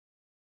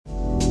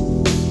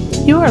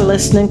You are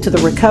listening to The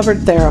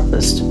Recovered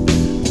Therapist,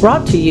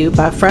 brought to you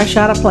by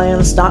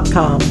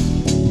FreshOuttaPlans.com.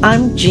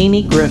 I'm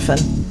Jeannie Griffin,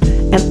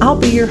 and I'll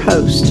be your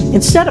host.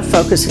 Instead of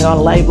focusing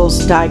on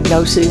labels,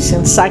 diagnoses,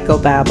 and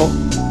psychobabble,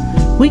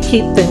 we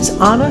keep things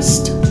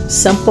honest,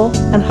 simple,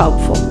 and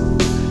hopeful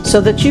so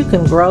that you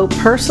can grow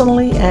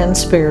personally and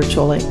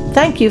spiritually.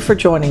 Thank you for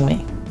joining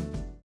me.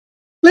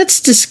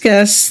 Let's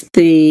discuss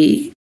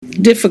the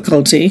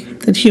difficulty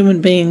that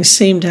human beings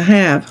seem to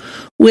have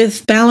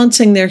with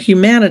balancing their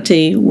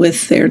humanity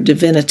with their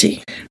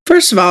divinity.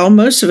 First of all,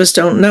 most of us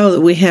don't know that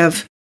we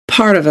have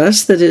part of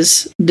us that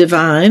is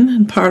divine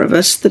and part of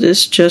us that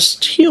is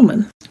just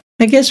human.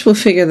 I guess we'll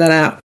figure that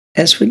out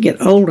as we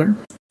get older.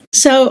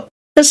 So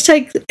let's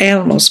take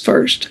animals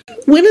first.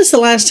 When is the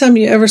last time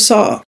you ever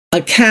saw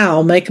a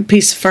cow make a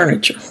piece of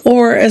furniture?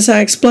 Or as I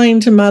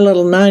explained to my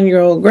little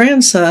 9-year-old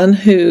grandson,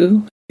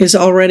 who is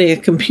already a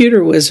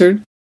computer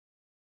wizard,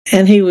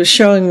 and he was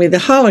showing me the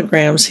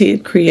holograms he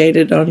had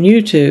created on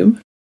YouTube,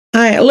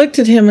 I looked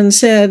at him and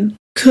said,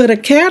 could a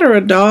cat or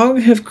a dog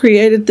have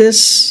created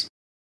this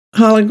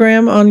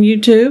hologram on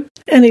YouTube?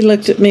 And he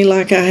looked at me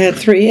like I had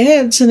 3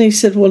 heads, and he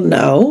said, well,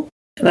 no.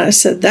 And I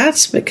said,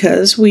 that's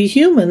because we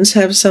humans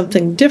have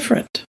something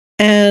different.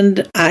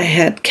 And I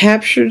had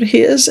captured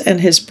his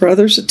and his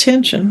brother's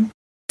attention.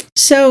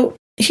 So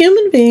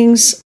human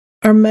beings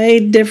are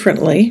made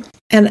differently,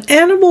 and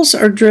animals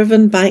are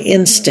driven by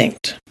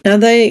instinct. Now,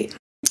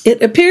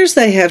 it appears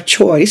they have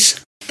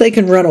choice. They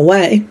can run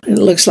away. It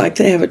looks like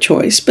they have a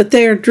choice, but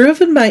they are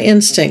driven by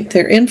instinct.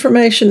 Their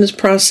information is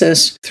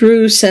processed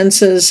through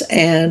senses,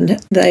 and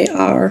they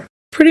are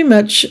pretty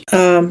much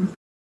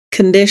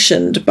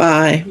conditioned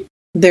by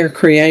their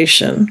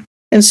creation.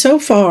 And so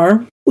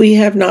far, we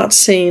have not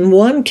seen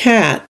one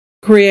cat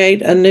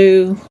create a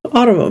new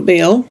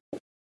automobile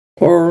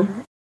or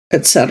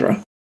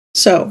etc.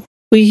 So,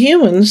 we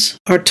humans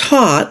are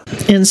taught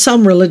in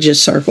some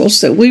religious circles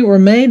that we were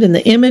made in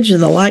the image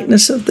and the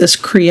likeness of this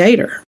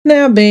creator.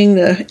 Now, being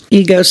the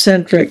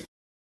egocentric,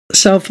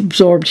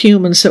 self-absorbed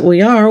humans that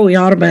we are, we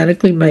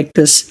automatically make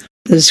this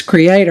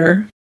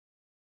creator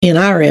in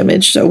our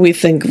image. So we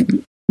think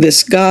of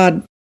this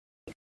God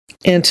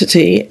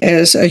entity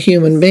as a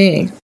human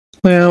being.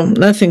 Well,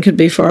 nothing could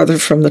be farther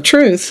from the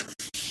truth.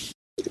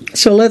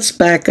 So let's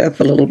back up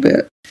a little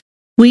bit.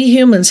 We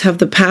humans have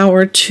the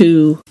power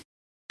to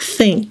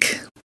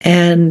think,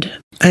 and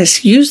I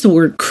use the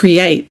word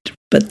create,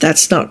 but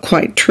that's not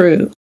quite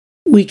true.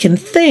 We can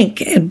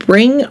think and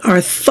bring our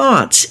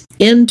thoughts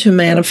into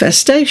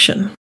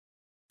manifestation.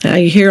 Now,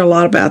 you hear a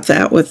lot about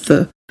that with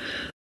the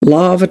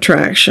law of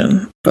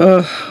attraction.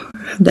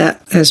 That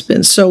has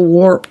been so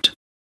warped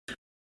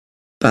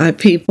by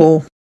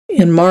people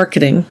in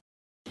marketing.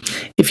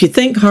 If you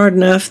think hard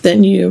enough,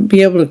 then you'll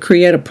be able to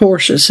create a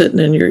Porsche sitting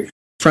in your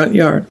front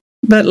yard.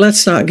 But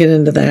let's not get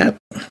into that.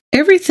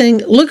 Everything,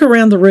 look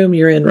around the room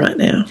you're in right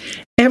now.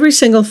 Every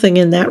single thing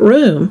in that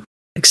room,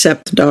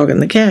 except the dog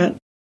and the cat,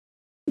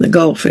 the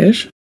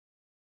goldfish,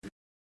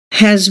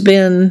 has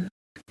been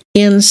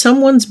in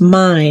someone's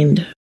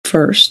mind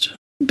first,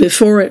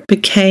 before it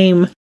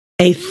became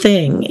a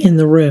thing in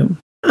the room.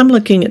 I'm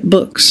looking at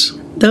books.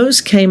 Those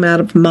came out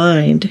of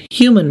mind,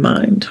 human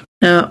mind.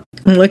 Now,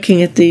 I'm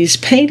looking at these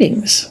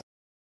paintings.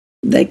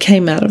 They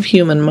came out of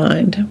human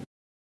mind.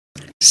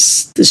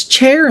 This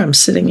chair I'm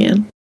sitting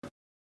in,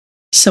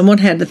 someone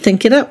had to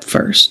think it up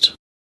first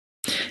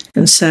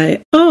and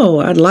say, oh,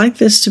 I'd like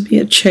this to be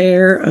a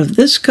chair of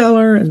this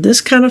color and this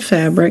kind of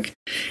fabric,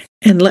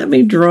 and let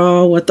me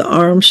draw what the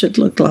arms should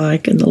look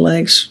like and the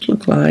legs should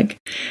look like.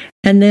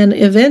 And then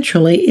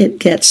eventually it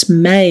gets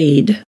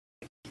made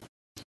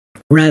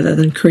rather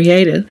than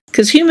created,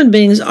 because human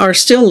beings are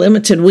still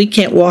limited. We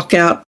can't walk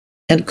out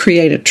and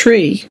create a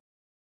tree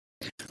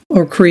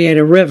or create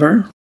a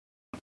river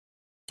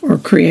or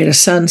create a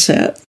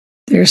sunset.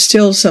 There's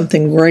still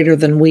something greater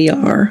than we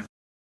are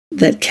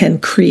that can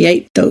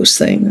create those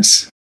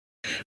things.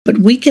 But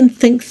we can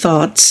think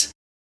thoughts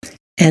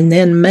and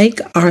then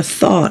make our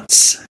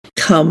thoughts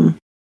come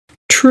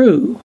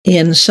true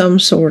in some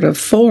sort of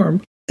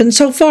form. And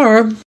so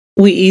far,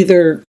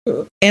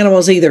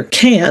 animals either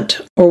can't,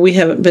 or we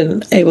haven't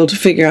been able to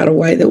figure out a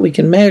way that we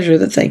can measure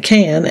that they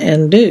can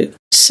and do.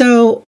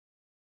 So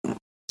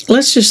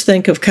let's just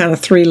think of kind of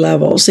 3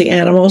 levels. The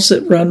animals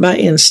that run by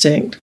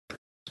instinct.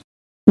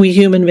 We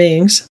human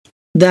beings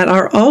that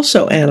are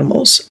also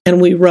animals,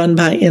 and we run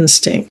by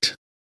instinct.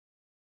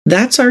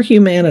 That's our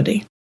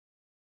humanity.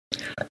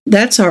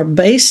 That's our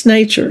base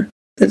nature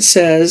that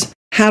says,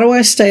 how do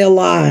I stay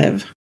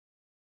alive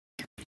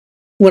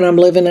when I'm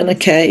living in a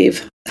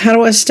cave? How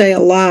do I stay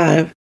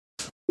alive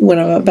when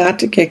I'm about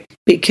to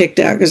be kicked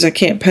out because I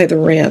can't pay the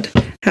rent?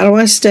 How do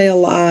I stay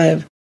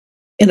alive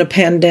in a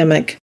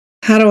pandemic?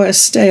 How do I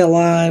stay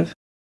alive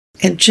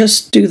and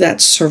just do that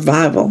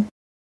survival?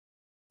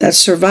 That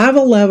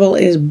survival level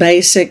is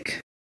basic.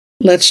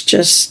 Let's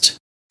just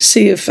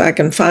see if I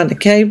can find a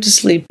cave to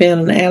sleep in,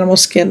 an animal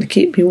skin to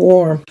keep me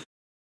warm.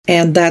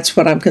 And that's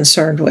what I'm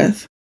concerned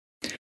with.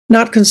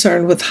 Not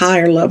concerned with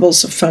higher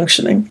levels of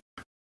functioning.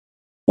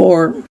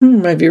 Or,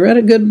 have you read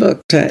a good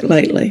book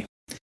lately?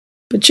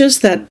 but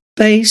just that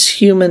base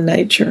human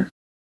nature.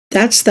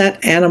 That's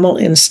that animal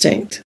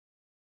instinct,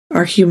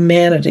 our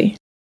humanity.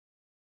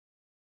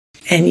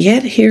 And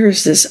yet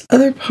here's this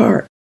other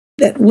part,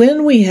 that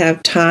when we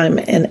have time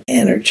and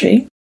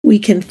energy, we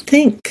can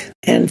think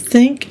and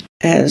think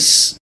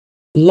as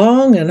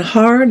long and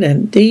hard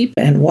and deep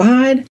and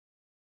wide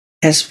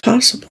as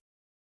possible.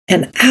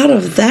 And out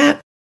of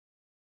that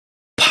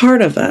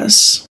part of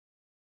us,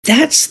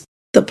 that's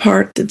the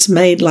part that's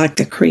made like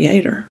the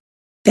Creator.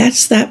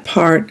 That's that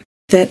part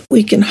that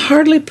we can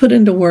hardly put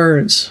into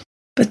words,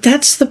 but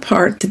that's the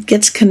part that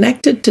gets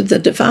connected to the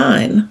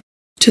divine,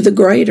 to the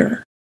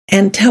greater,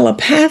 and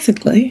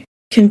telepathically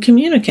can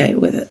communicate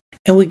with it.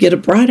 And we get a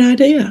bright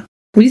idea.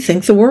 We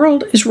think the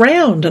world is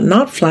round and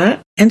not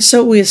flat, and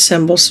so we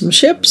assemble some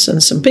ships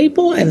and some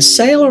people and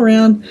sail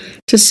around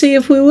to see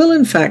if we will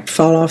in fact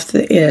fall off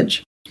the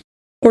edge.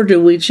 Or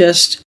do we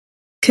just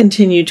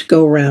continue to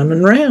go round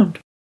and round?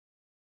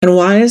 And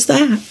why is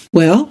that?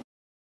 Well,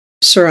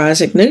 Sir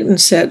Isaac Newton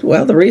said,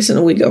 well, the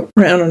reason we go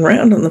round and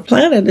round on the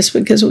planet is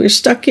because we're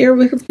stuck here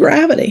with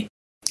gravity.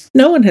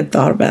 No one had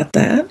thought about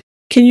that.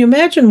 Can you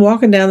imagine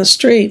walking down the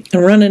street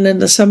and running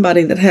into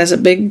somebody that has a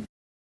big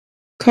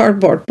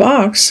cardboard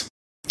box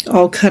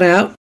all cut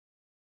out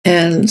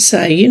and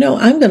say,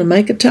 I'm going to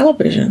make a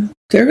television.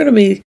 There are going to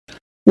be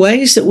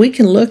ways that we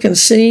can look and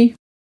see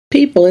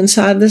people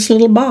inside this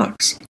little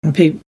box.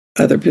 And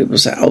other people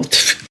say, oh,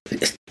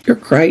 you're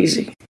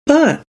crazy.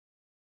 But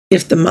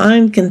if the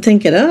mind can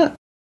think it up,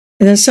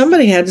 and then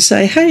somebody had to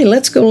say, hey,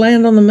 let's go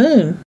land on the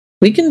moon.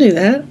 We can do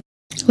that.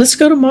 Let's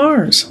go to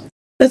Mars.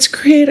 Let's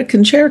create a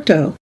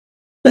concerto.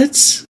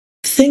 Let's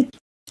think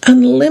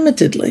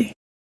unlimitedly.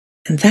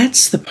 And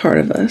that's the part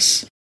of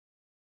us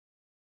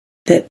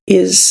that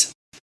is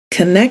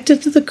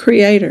connected to the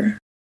Creator.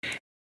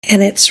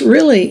 And it's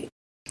really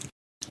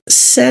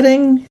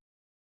setting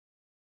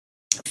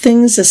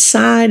things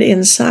aside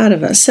inside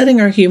of us, setting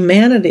our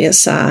humanity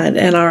aside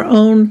and our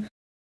own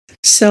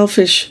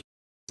selfish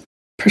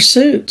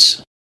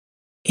pursuits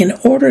in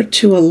order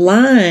to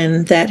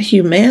align that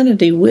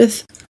humanity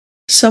with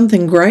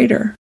something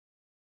greater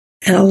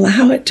and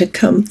allow it to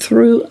come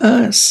through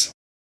us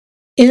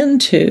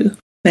into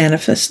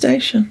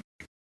manifestation.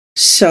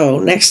 So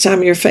next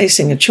time you're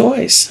facing a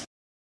choice,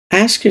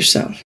 ask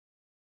yourself,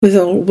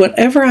 will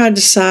whatever I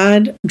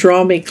decide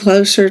draw me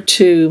closer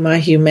to my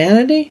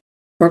humanity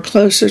or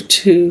closer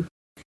to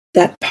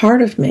that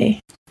part of me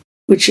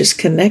which is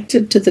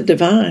connected to the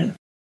divine?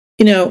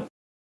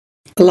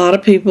 A lot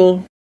of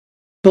people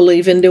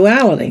believe in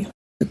duality,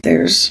 that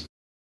there's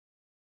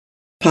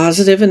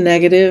positive and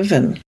negative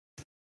and,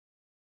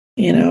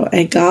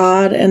 a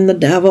God and the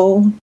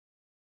devil,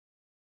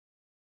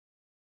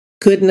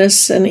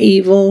 goodness and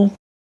evil.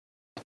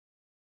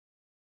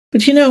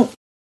 But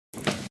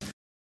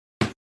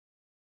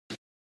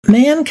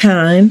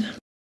mankind,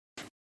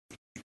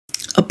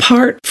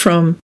 apart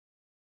from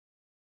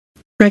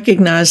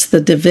recognize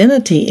the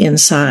divinity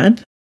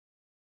inside,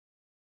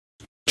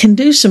 can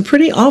do some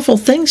pretty awful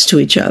things to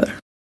each other.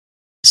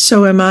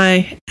 So am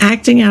I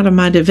acting out of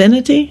my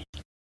divinity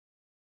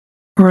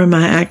or am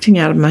I acting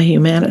out of my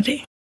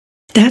humanity?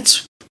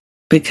 That's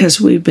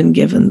because we've been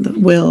given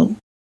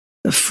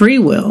the free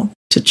will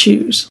to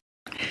choose.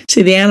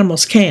 See, the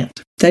animals can't.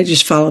 They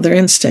just follow their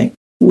instinct.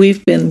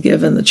 We've been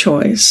given the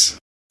choice.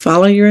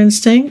 Follow your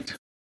instinct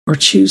or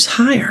choose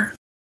higher.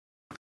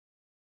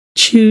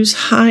 Choose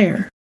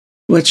higher.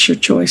 What's your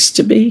choice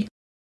to be?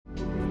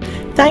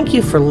 Thank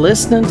you for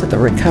listening to The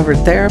Recovered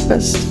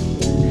Therapist,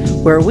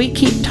 where we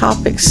keep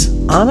topics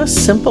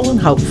honest, simple, and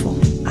hopeful.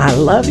 I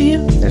love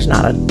you. There's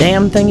not a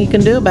damn thing you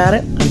can do about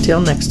it.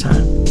 Until next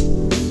time.